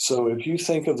 So if you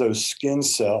think of those skin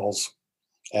cells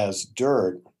as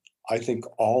dirt, I think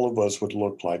all of us would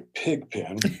look like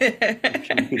Pigpen if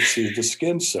you could see the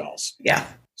skin cells. Yeah.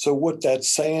 So what that's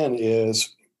saying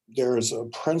is there is a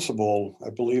principle,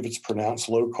 I believe it's pronounced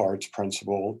Locard's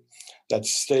principle, that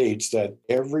states that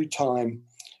every time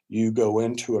you go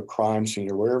into a crime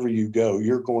scene or wherever you go,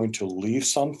 you're going to leave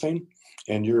something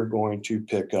and you're going to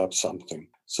pick up something.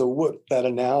 So what that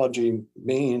analogy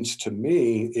means to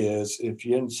me is if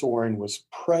Jens Soren was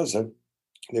present,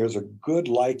 there's a good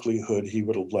likelihood he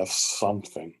would have left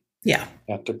something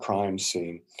at the crime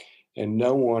scene. And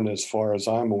no one, as far as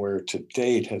I'm aware to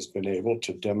date, has been able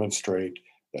to demonstrate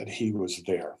that he was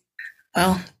there.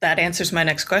 Well, that answers my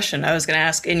next question. I was going to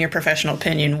ask, in your professional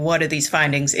opinion, what do these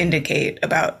findings indicate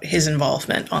about his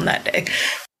involvement on that day?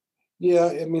 Yeah,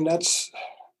 I mean, that's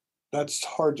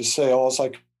hard to say. All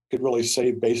I could really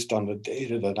say based on the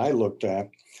data that I looked at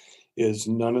is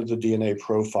none of the DNA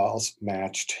profiles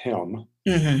matched him,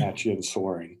 match Jens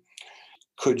Soering.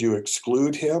 Could you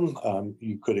exclude him?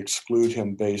 You could exclude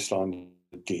him based on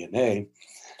the DNA.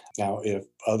 Now, if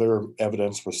other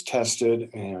evidence was tested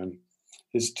and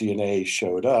his DNA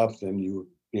showed up, then you would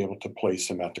be able to place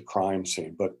him at the crime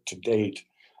scene. But to date,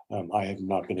 I have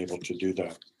not been able to do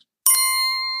that.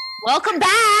 Welcome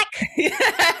back.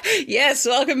 Yes,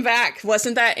 welcome back.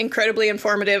 Wasn't that incredibly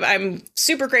informative? I'm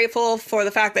super grateful for the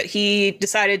fact that he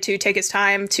decided to take his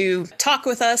time to talk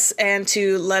with us and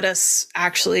to let us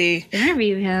actually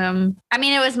interview him. I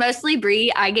mean, it was mostly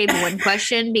Bree. I gave one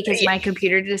question because my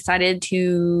computer decided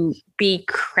to be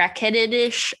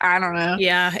crackheaded-ish. I don't know.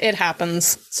 Yeah, it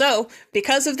happens. So,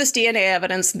 because of this DNA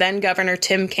evidence, then Governor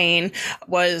Tim Kaine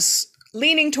was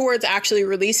leaning towards actually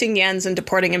releasing Jens and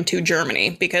deporting him to Germany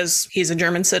because he's a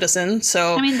German citizen.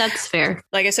 So, I mean, that's fair.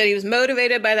 Like I said, he was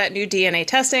motivated by that new DNA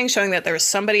testing, showing that there was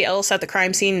somebody else at the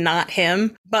crime scene, not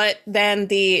him. But then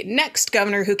the next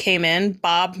governor who came in,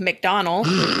 Bob McDonnell,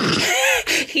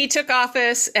 he took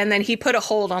office and then he put a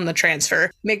hold on the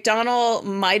transfer. McDonnell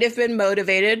might have been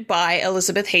motivated by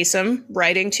Elizabeth Haysom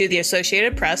writing to the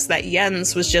Associated Press that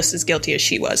Jens was just as guilty as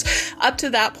she was. Up to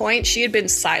that point, she had been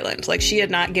silent. Like, she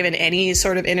had not given any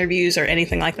sort of interviews or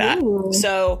anything like that. Ooh.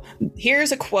 So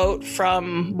here's a quote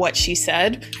from what she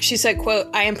said. She said, quote,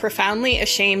 "I am profoundly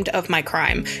ashamed of my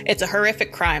crime. It's a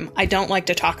horrific crime. I don't like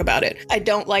to talk about it. I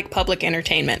don't like public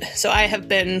entertainment. So I have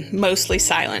been mostly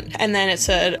silent." And then it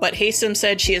said, but Haysom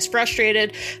said she is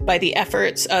frustrated by the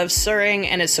efforts of Soering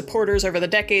and his supporters over the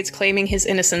decades, claiming his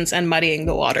innocence and muddying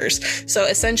the waters. So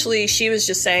essentially, she was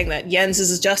just saying that Jens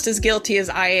is just as guilty as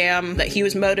I am, that he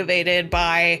was motivated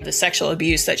by the sexual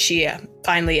abuse that she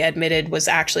finally admitted was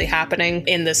actually happening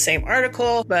in this same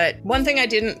article. But one thing I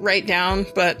didn't write down,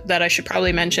 but that I should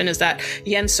probably mention, is that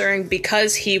Jens Soering,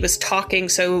 because he was talking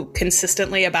so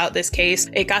consistently about this case,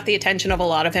 it got the attention of a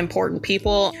lot of important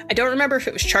people. I don't remember if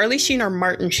it was Charlie Sheen or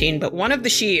Martin Sheen, but one of the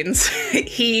Sheens,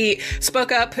 he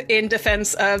spoke up in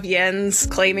defense of Jens,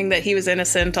 claiming that he was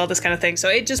innocent, all this kind of thing. So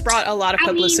it just brought a lot of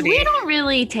publicity. I mean, we don't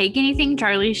really take anything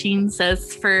Charlie Sheen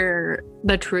says for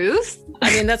the truth.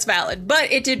 I mean, that's valid,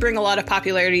 but it did bring a lot of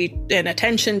popularity and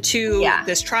attention to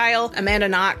this trial. Amanda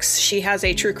Knox, she has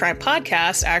a true crime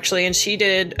podcast, actually, and she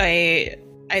did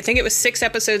I think it was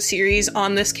 6-episode series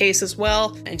on this case as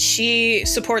well. And she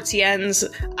supports Jens.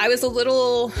 I was a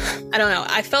little, I don't know,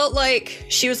 I felt like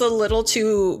she was a little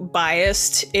too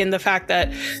biased in the fact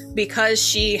that because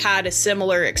she had a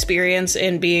similar experience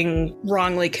in being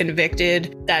wrongly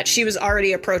convicted, that she was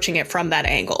already approaching it from that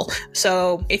angle.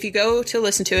 So if you go to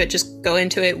listen to it, just go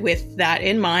into it with that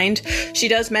in mind. She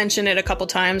does mention it a couple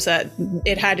times that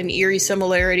it had an eerie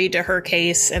similarity to her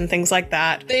case and things like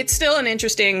that. It's still an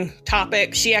interesting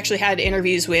topic. She actually had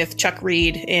interviews with Chuck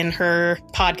Reed in her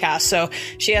podcast, so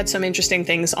she had some interesting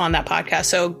things on that podcast.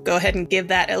 So go ahead and give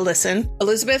that a listen.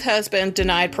 Elizabeth has been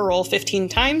denied parole 15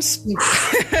 times.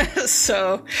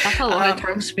 So that's a lot of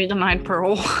times to be denied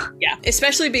parole. Yeah,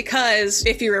 especially because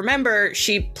if you remember,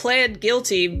 she pled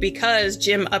guilty because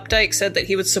Jim Updike said that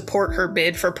he would support her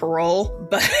bid for parole,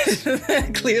 but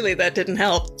clearly that didn't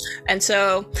help. And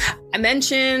so I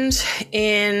mentioned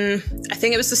in, I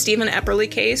think it was the Stephen Epperly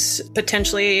case,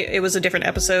 potentially it was a different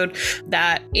episode,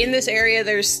 that in this area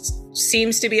there's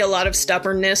seems to be a lot of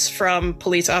stubbornness from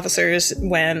police officers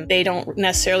when they don't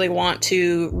necessarily want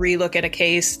to relook at a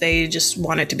case. They just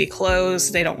want it to be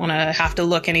closed. They don't want to have to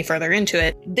look any further into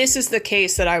it. This is the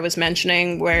case that I was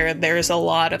mentioning where there's a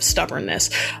lot of stubbornness.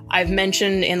 I've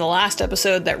mentioned in the last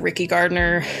episode that Ricky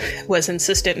Gardner was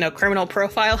insistent no criminal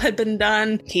profile had been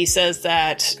done. He says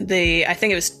that I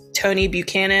think it was Toby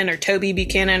Buchanan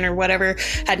or whatever,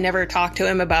 had never talked to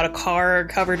him about a car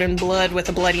covered in blood with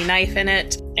a bloody knife in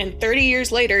it. And 30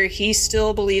 years later, he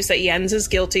still believes that Jens is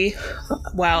guilty,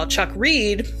 while Chuck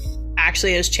Reed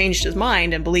actually has changed his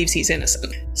mind and believes he's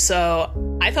innocent. So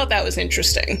I thought that was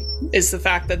interesting, is the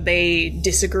fact that they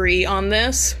disagree on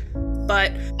this.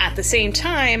 But at the same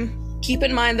time, keep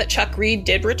in mind that Chuck Reed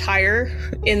did retire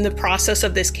in the process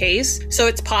of this case. So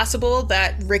it's possible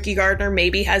that Ricky Gardner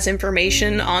maybe has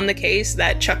information on the case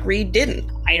that Chuck Reed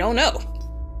didn't. I don't know.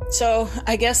 So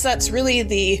I guess that's really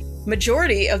the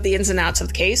majority of the ins and outs of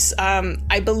the case.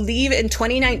 I believe in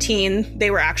 2019, they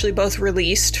were actually both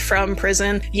released from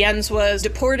prison. Jens was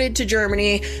deported to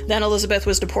Germany, then Elizabeth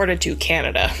was deported to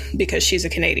Canada because she's a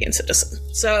Canadian citizen.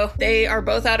 So they are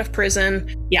both out of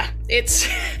prison. Yeah, it's,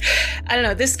 I don't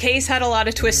know, this case had a lot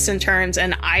of twists and turns,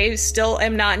 and I still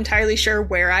am not entirely sure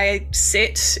where I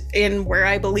sit in where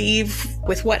I believe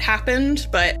with what happened,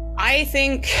 but I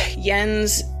think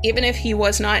Jens, even if he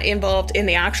was not involved in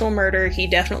the actual murder, he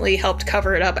definitely helped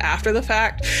cover it up after the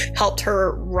fact, helped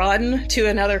her run to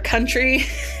another country.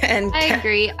 And I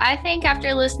agree. I think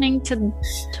after listening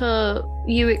to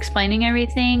you explaining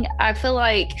everything, I feel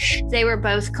like they were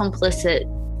both complicit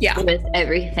with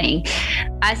everything.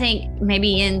 I think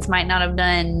maybe Jens might not have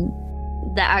done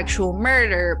the actual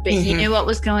murder, but he knew what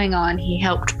was going on. He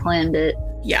helped plan it.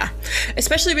 Yeah,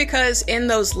 especially because in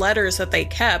those letters that they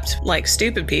kept, like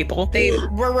stupid people, they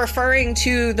were referring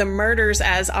to the murders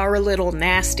as our little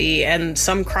nasty and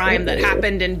some crime that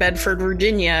happened in Bedford,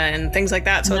 Virginia and things like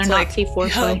that. So it's like,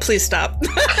 oh, please stop.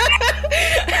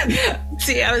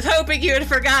 See, I was hoping you had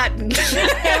forgotten.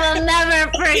 I will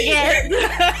never forget.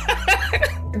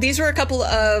 These were a couple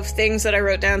of things that I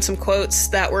wrote down, some quotes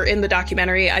that were in the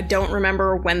documentary. I don't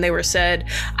remember when they were said.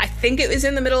 I think it was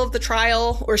in the middle of the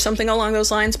trial or something along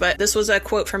those lines, but this was a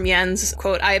quote from Jens.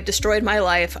 Quote, "I have destroyed my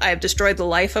life. I have destroyed the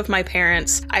life of my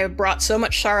parents. I have brought so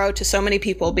much sorrow to so many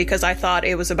people because I thought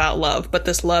it was about love, but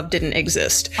this love didn't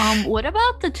exist." What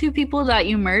about the 2 people that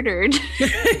you murdered?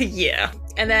 Yeah.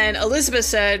 And then Elizabeth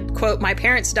said, quote, "My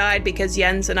parents died because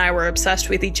Jens and I were obsessed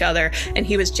with each other, and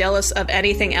he was jealous of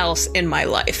anything else in my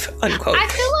life," unquote. I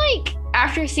feel like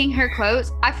after seeing her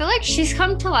quotes, I feel like she's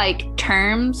come to like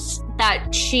terms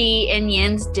that she and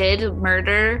Jens did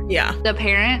murder the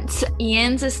parents.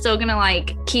 Jens is still gonna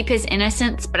like keep his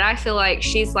innocence, but I feel like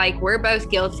she's like, we're both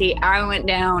guilty. I went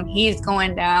down, he's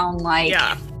going down. Like,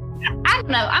 I don't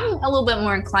know. I'm a little bit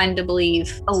more inclined to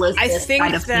believe Elizabeth's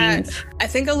side of things. I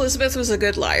think Elizabeth was a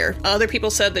good liar. Other people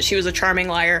said that she was a charming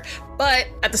liar. But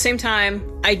at the same time,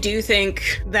 I do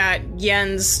think that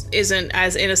Jens isn't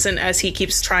as innocent as he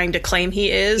keeps trying to claim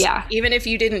he is. Yeah. Even if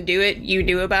you didn't do it, you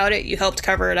knew about it. You helped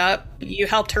cover it up. You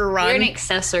helped her run. You're an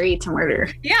accessory to murder.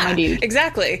 Yeah, my dude.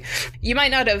 Exactly. You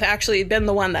might not have actually been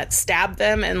the one that stabbed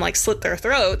them and like slit their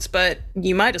throats, but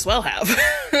you might as well have.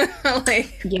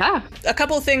 A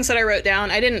couple of things that I wrote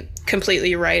down. I didn't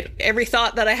completely write every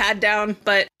thought that I had down,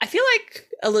 but I feel like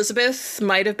Elizabeth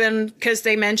might have been, because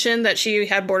they mentioned that she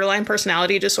had borderline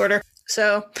personality disorder.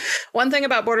 So one thing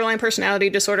about borderline personality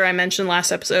disorder I mentioned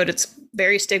last episode, it's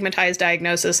very stigmatized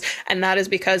diagnosis, and that is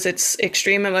because it's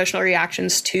extreme emotional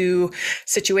reactions to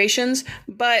situations.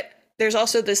 But there's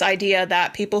also this idea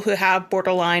that people who have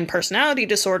borderline personality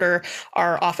disorder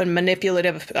are often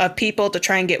manipulative of people to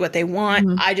try and get what they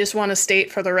want. I just want to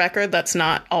state for the record, that's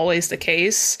not always the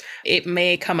case. It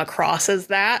may come across as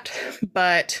that,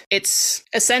 but it's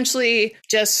essentially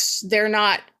just they're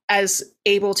not as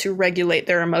able to regulate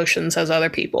their emotions as other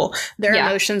people. Their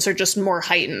emotions are just more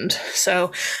heightened.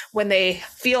 So when they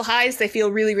feel highs, they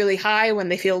feel really, really high. When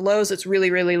they feel lows, it's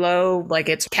really, really low. Like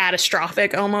it's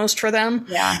catastrophic almost for them.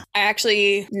 Yeah. I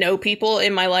actually know people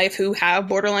in my life who have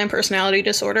borderline personality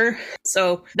disorder.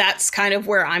 So that's kind of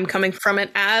where I'm coming from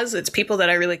it as. It's people that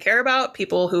I really care about,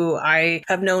 people who I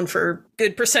have known for a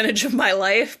good percentage of my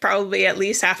life, probably at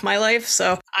least half my life.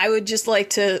 So I would just like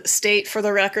to state for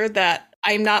the record that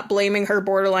I'm not blaming her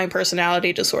borderline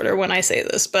personality disorder when I say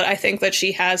this, but I think that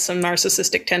she has some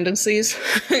narcissistic tendencies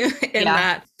in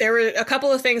that. There were a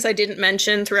couple of things I didn't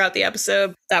mention throughout the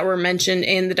episode that were mentioned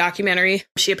in the documentary.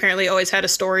 She apparently always had a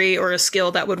story or a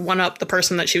skill that would one-up the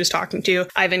person that she was talking to.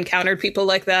 I've encountered people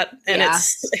like that, and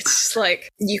it's just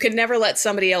like, you can never let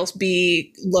somebody else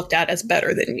be looked at as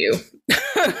better than you.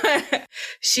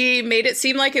 She made it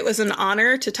seem like it was an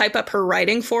honor to type up her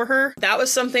writing for her. That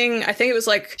was something, I think it was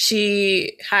like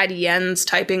she had Jens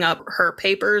typing up her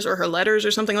papers or her letters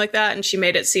or something like that, and she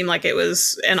made it seem like it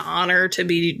was an honor to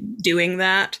be doing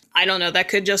that. I don't know. That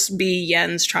could just be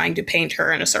Jens trying to paint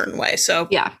her in a certain way. So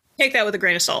take that with a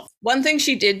grain of salt. One thing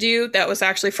she did do that was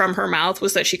actually from her mouth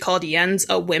was that she called Jens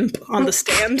a wimp on the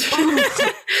stand.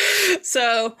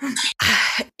 So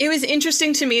it was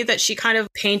interesting to me that she kind of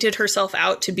painted herself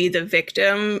out to be the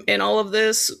victim in all of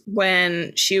this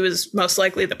when she was most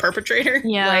likely the perpetrator.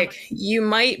 Yeah. Like, you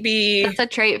might be... That's a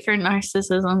trait for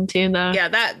narcissism too, though. Yeah,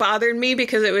 that bothered me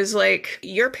because it was like,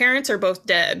 your parents are both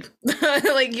dead.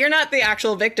 Like, you're not the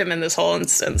actual victim in this whole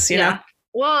instance, you know?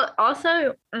 Well,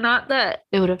 also, not that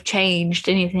it would have changed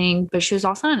anything, but she was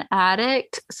also an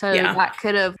addict. So that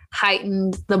could have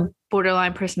heightened the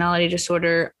borderline personality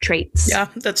disorder traits. Yeah,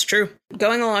 that's true.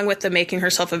 Going along with the making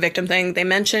herself a victim thing, they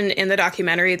mentioned in the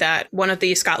documentary that one of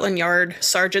the Scotland Yard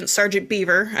Sergeant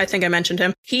Beaver, I think I mentioned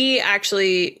him, he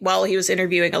actually, while he was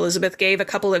interviewing Elizabeth, gave a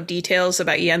couple of details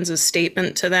about Jens's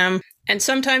statement to them. And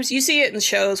sometimes you see it in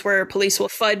shows where police will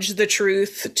fudge the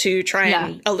truth to try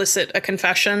and elicit a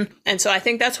confession. And so I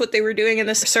think that's what they were doing in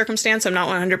this circumstance. I'm not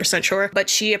 100% sure. But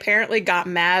she apparently got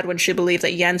mad when she believed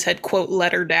that Jens had, quote,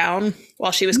 let her down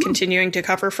while she was continuing to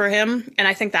cover for him. And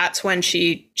I think that's when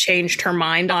she changed her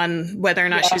mind on whether or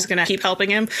not she was going to keep helping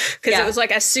him. Because it was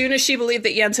like, as soon as she believed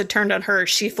that Jens had turned on her,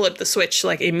 she flipped the switch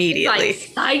like immediately.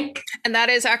 Psych. And that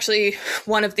is actually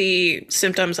one of the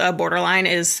symptoms of borderline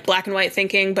is black and white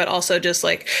thinking, but also just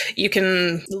like you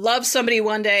can love somebody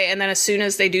one day and then as soon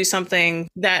as they do something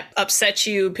that upsets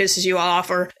you, pisses you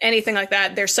off or anything like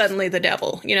that, they're suddenly the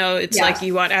devil. You know, it's like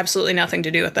you want absolutely nothing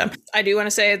to do with them. I do want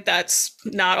to say that's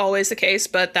not always the case,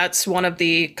 but that's one of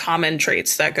the common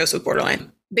traits that goes with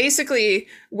borderline. Basically,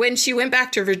 when she went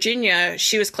back to Virginia,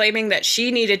 she was claiming that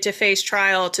she needed to face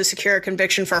trial to secure a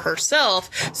conviction for herself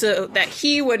so that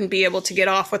he wouldn't be able to get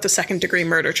off with a second-degree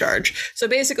murder charge. So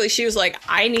basically, she was like,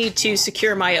 I need to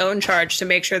secure my own charge to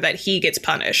make sure that he gets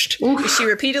punished. Oof. She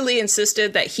repeatedly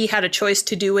insisted that he had a choice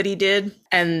to do what he did,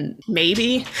 and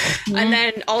maybe. And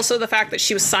then also the fact that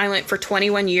she was silent for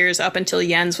 21 years up until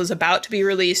Jens was about to be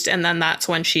released, and then that's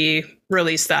when she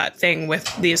release that thing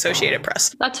with the Associated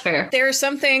Press. That's fair. There are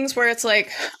some things where it's like,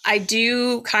 I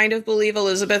do kind of believe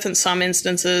Elizabeth in some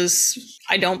instances.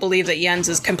 I don't believe that Jens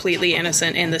is completely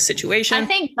innocent in this situation. I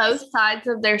think both sides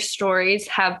of their stories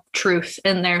have truth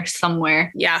in there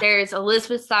somewhere. Yeah. There's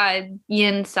Elizabeth's side,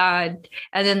 Jens' side,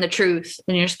 and then the truth.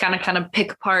 And you're just kind of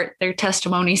pick apart their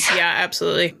testimonies. Yeah,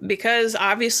 absolutely. Because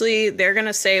obviously they're going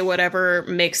to say whatever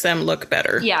makes them look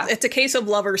better. Yeah. It's a case of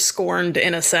lovers scorned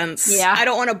in a sense. Yeah. I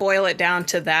don't want to boil it down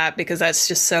to that because that's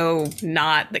just so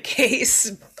not the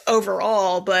case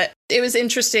overall, but it was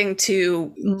interesting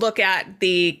to look at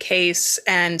the case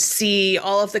and see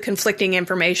all of the conflicting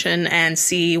information and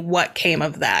see what came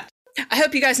of that. I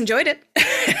hope you guys enjoyed it.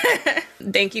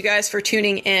 Thank you guys for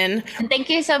tuning in. And thank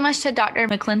you so much to Dr.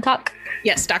 McClintock.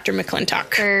 Yes, Dr.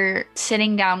 McClintock. For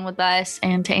sitting down with us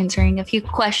and to answering a few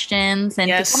questions and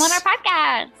to come on our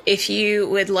podcast. If you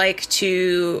would like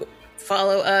to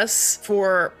follow us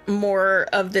for more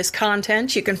of this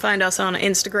content, you can find us on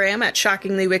Instagram at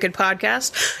Shockingly Wicked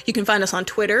Podcast. You can find us on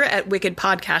Twitter at Wicked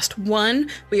Podcast 1.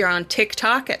 We are on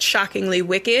TikTok at Shockingly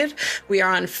Wicked. We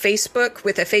are on Facebook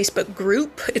with a Facebook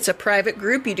group. It's a private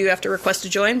group. You do have to request to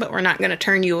join, but we're not going to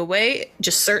turn you away.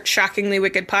 Just search Shockingly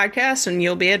Wicked Podcast and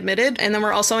you'll be admitted. And then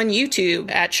we're also on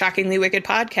YouTube at Shockingly Wicked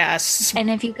Podcasts. And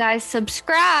if you guys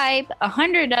subscribe,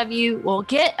 100 of you will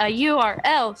get a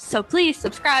URL. So please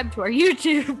subscribe to our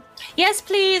YouTube. Yes,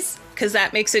 please. Because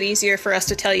that makes it easier for us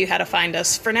to tell you how to find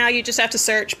us. For now, you just have to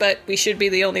search, but we should be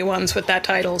the only ones with that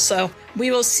title. So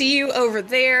we will see you over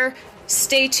there.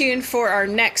 Stay tuned for our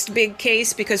next big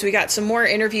case because we got some more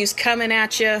interviews coming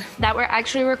at you. That we're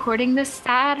actually recording this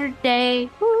Saturday.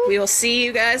 We will see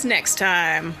you guys next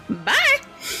time. Bye.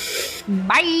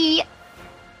 Bye.